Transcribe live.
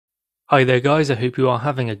Hi there guys, I hope you are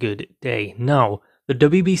having a good day. Now, the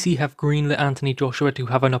WBC have greenlit Anthony Joshua to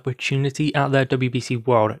have an opportunity at their WBC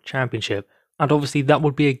World Championship, and obviously that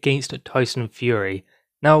would be against Tyson Fury.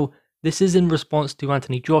 Now, this is in response to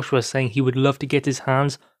Anthony Joshua saying he would love to get his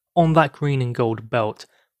hands on that green and gold belt,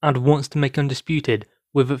 and wants to make undisputed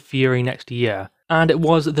with Fury next year. And it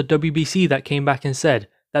was the WBC that came back and said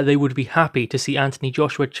that they would be happy to see Anthony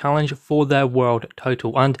Joshua challenge for their world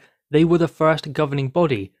title, and they were the first governing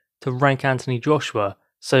body to rank Anthony Joshua,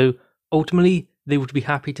 so ultimately they would be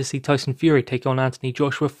happy to see Tyson Fury take on Anthony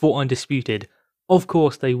Joshua for undisputed. Of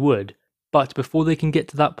course they would, but before they can get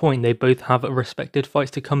to that point they both have respected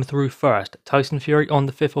fights to come through first. Tyson Fury on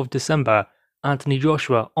the 5th of December, Anthony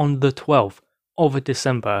Joshua on the 12th of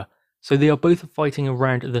December, so they are both fighting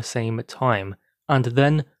around the same time, and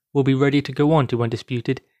then will be ready to go on to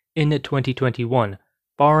undisputed in 2021.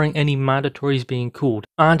 Barring any mandatories being called,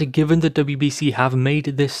 and given the WBC have made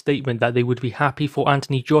this statement that they would be happy for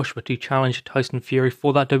Anthony Joshua to challenge Tyson Fury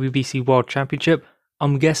for that WBC World Championship,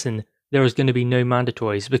 I'm guessing there is going to be no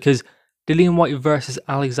mandatories, because Dillian Whyte versus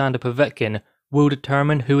Alexander Povetkin will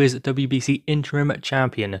determine who is WBC interim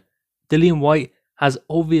champion. Dillian Whyte has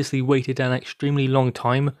obviously waited an extremely long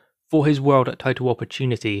time for his world title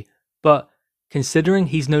opportunity, but considering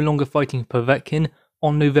he's no longer fighting Povetkin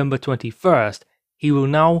on November 21st, he will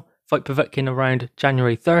now fight Povetkin around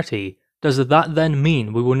January 30. Does that then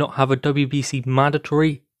mean we will not have a WBC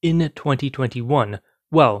mandatory in 2021?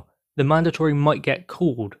 Well, the mandatory might get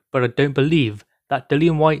called, but I don't believe that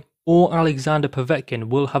Dillian Whyte or Alexander Povetkin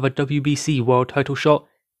will have a WBC world title shot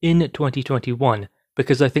in 2021,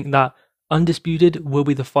 because I think that undisputed will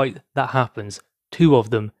be the fight that happens, two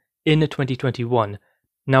of them, in 2021.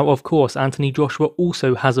 Now of course Anthony Joshua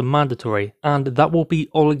also has a mandatory, and that will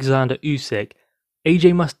be Alexander Usyk.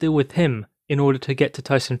 AJ must deal with him in order to get to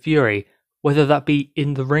Tyson Fury, whether that be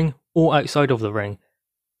in the ring or outside of the ring.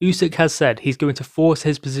 Usyk has said he's going to force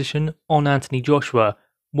his position on Anthony Joshua.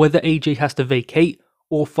 Whether AJ has to vacate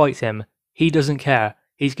or fight him, he doesn't care.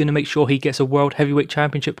 He's going to make sure he gets a World Heavyweight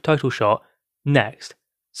Championship title shot next.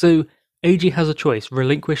 So AJ has a choice: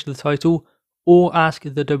 relinquish the title or ask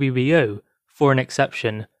the WBO for an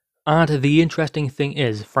exception. And the interesting thing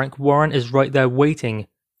is, Frank Warren is right there waiting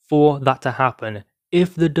for that to happen.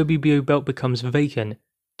 If the WBO belt becomes vacant,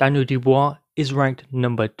 Daniel Dubois is ranked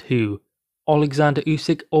number 2. Alexander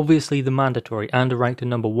Usyk obviously the mandatory and ranked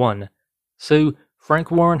number 1. So Frank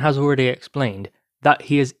Warren has already explained that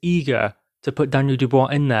he is eager to put Daniel Dubois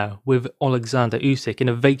in there with Alexander Usyk in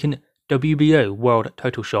a vacant WBO world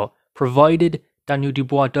title shot, provided Daniel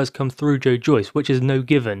Dubois does come through Joe Joyce, which is no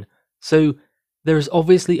given. So there is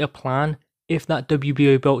obviously a plan if that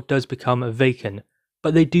WBO belt does become vacant,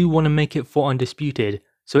 but they do want to make it for undisputed,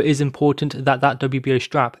 so it is important that that WBO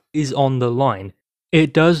strap is on the line.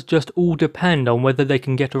 It does just all depend on whether they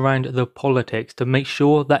can get around the politics to make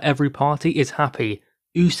sure that every party is happy.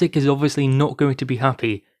 Usyk is obviously not going to be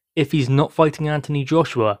happy if he's not fighting Anthony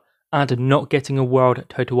Joshua and not getting a world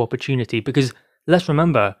title opportunity, because let's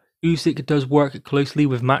remember, Usyk does work closely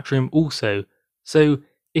with Matchroom also, so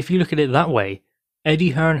if you look at it that way,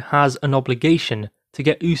 Eddie Hearn has an obligation to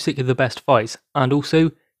get Usyk the best fights, and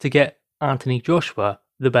also to get Anthony Joshua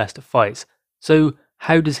the best fights. So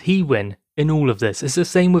how does he win in all of this? It's the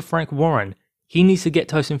same with Frank Warren. He needs to get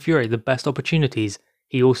Tyson Fury the best opportunities.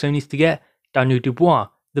 He also needs to get Daniel Dubois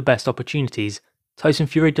the best opportunities. Tyson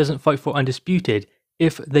Fury doesn't fight for undisputed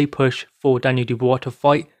if they push for Daniel Dubois to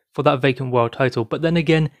fight for that vacant world title. But then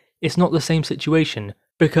again, it's not the same situation,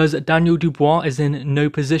 because Daniel Dubois is in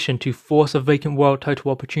no position to force a vacant world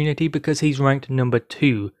title opportunity because he's ranked number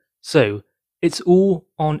 2. So it's all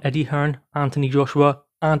on Eddie Hearn, Anthony Joshua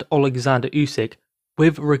and Alexander Usyk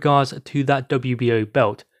with regards to that WBO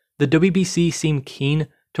belt. The WBC seem keen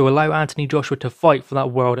to allow Anthony Joshua to fight for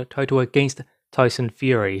that world title against Tyson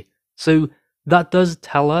Fury. So that does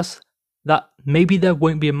tell us that maybe there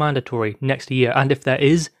won't be a mandatory next year, and if there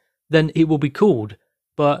is, then it will be called,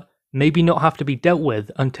 but maybe not have to be dealt with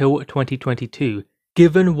until 2022.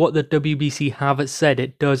 Given what the WBC have said,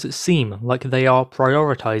 it does seem like they are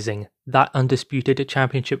prioritizing that undisputed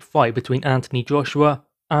championship fight between Anthony Joshua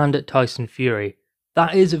and Tyson Fury.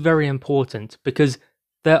 That is very important because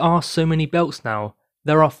there are so many belts now.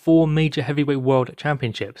 There are 4 major heavyweight world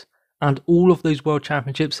championships, and all of those world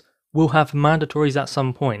championships will have mandatories at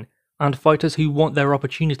some point, and fighters who want their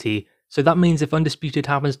opportunity. So that means if undisputed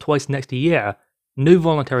happens twice next year, no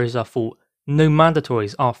voluntaries are fought, no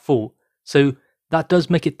mandatories are fought. So that does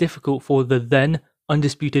make it difficult for the then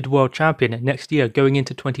undisputed world champion next year going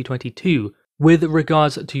into 2022 with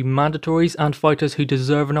regards to mandatories and fighters who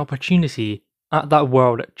deserve an opportunity at that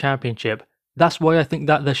world championship. That's why I think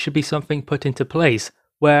that there should be something put into place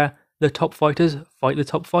where the top fighters fight the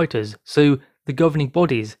top fighters, so the governing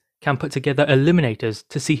bodies can put together eliminators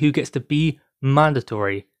to see who gets to be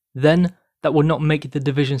mandatory. Then that will not make the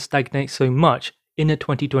division stagnate so much in the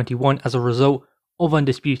 2021 as a result of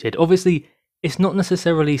Undisputed. Obviously, it's not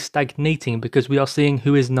necessarily stagnating because we are seeing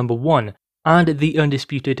who is number one and the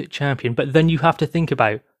Undisputed champion, but then you have to think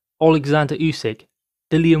about Alexander Usyk,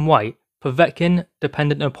 Dillian White, Povetkin,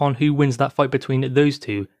 dependent upon who wins that fight between those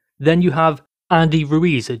two. Then you have Andy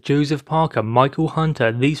Ruiz, Joseph Parker, Michael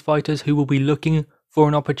Hunter, these fighters who will be looking for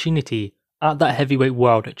an opportunity at that heavyweight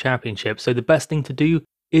world championship. So the best thing to do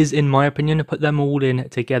is, in my opinion, put them all in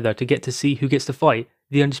together to get to see who gets to fight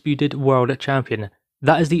the Undisputed World Champion.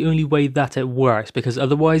 That is the only way that it works, because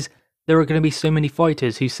otherwise there are going to be so many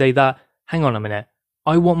fighters who say that, hang on a minute,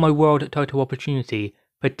 I want my world title opportunity,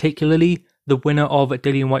 particularly the winner of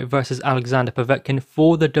Dillian White versus Alexander Povetkin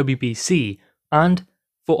for the WBC, and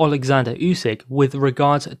for Alexander Usyk with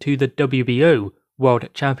regards to the WBO World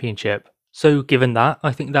Championship. So given that,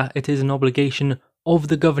 I think that it is an obligation of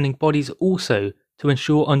the governing bodies also to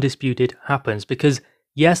ensure Undisputed happens, because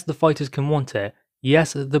yes, the fighters can want it,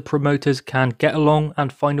 yes, the promoters can get along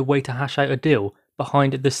and find a way to hash out a deal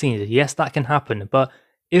behind the scenes, yes, that can happen, but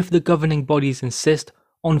if the governing bodies insist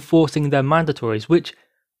on forcing their mandatories, which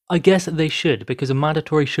I guess they should, because a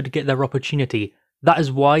mandatory should get their opportunity, that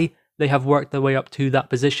is why they have worked their way up to that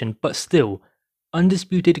position, but still,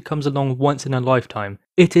 Undisputed comes along once in a lifetime.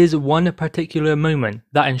 It is one particular moment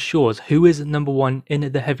that ensures who is number one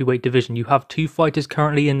in the heavyweight division. You have two fighters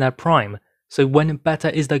currently in their prime, so when better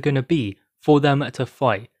is there going to be for them to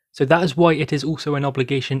fight? So that is why it is also an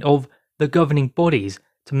obligation of the governing bodies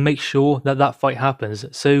to make sure that that fight happens.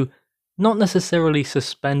 So not necessarily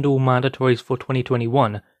suspend all mandatories for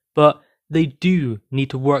 2021, but they do need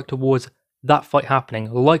to work towards that fight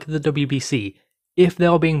happening, like the WBC, if they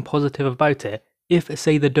are being positive about it, if,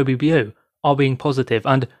 say, the WBO are being positive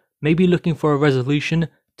and maybe looking for a resolution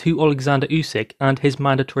to Alexander Usyk and his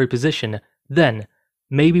mandatory position, then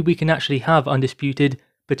maybe we can actually have Undisputed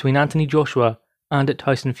between Anthony Joshua and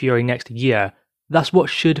Tyson Fury next year. That's what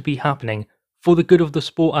should be happening for the good of the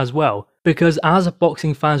sport as well, because as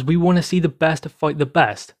boxing fans, we want to see the best fight the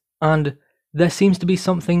best, and there seems to be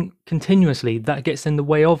something continuously that gets in the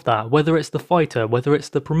way of that, whether it's the fighter, whether it's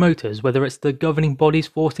the promoters, whether it's the governing bodies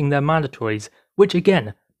forcing their mandatories, which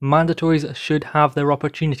again, mandatories should have their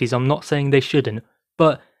opportunities, I'm not saying they shouldn't,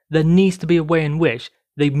 but there needs to be a way in which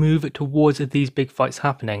they move towards these big fights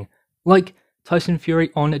happening. Like Tyson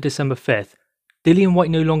Fury on December 5th, Dillian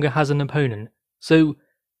White no longer has an opponent, so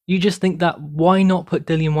you just think that why not put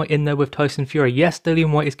Dillian White in there with Tyson Fury? Yes,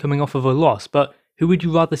 Dillian White is coming off of a loss, but who would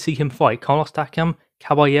you rather see him fight? Carlos Takam,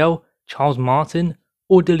 Caballero, Charles Martin,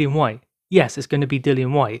 or Dillian White? Yes, it's going to be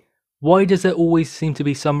Dillian White. Why does there always seem to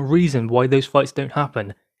be some reason why those fights don't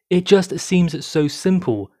happen? It just seems so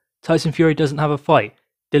simple. Tyson Fury doesn't have a fight.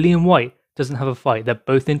 Dillian White doesn't have a fight. They're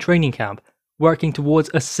both in training camp, working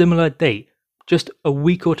towards a similar date, just a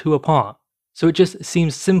week or two apart. So it just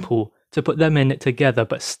seems simple to put them in together,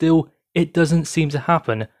 but still, it doesn't seem to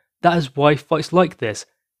happen. That is why fights like this,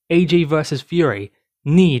 AJ versus Fury,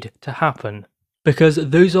 need to happen, because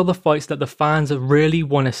those are the fights that the fans really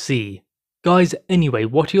want to see. Guys, anyway,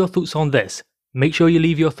 what are your thoughts on this? Make sure you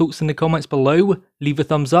leave your thoughts in the comments below, leave a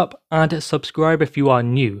thumbs up, and subscribe if you are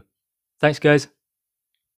new. Thanks guys.